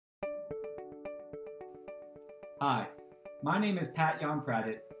Hi, my name is Pat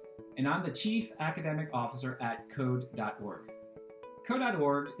Yongpradit, and I'm the Chief Academic Officer at Code.org.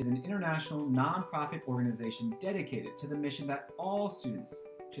 Code.org is an international nonprofit organization dedicated to the mission that all students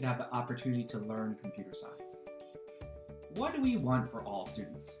should have the opportunity to learn computer science. What do we want for all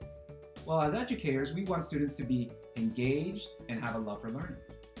students? Well, as educators, we want students to be engaged and have a love for learning.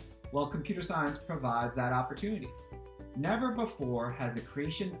 Well, computer science provides that opportunity. Never before has the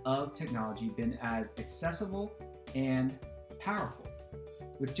creation of technology been as accessible and powerful.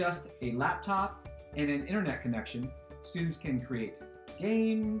 With just a laptop and an internet connection, students can create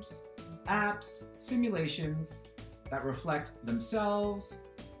games, apps, simulations that reflect themselves,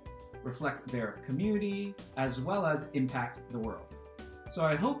 reflect their community, as well as impact the world. So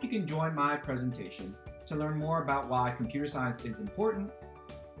I hope you can join my presentation to learn more about why computer science is important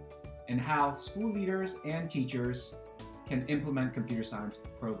and how school leaders and teachers can implement computer science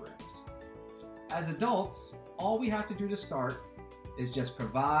programs. As adults, all we have to do to start is just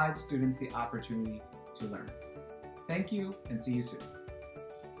provide students the opportunity to learn. Thank you, and see you soon.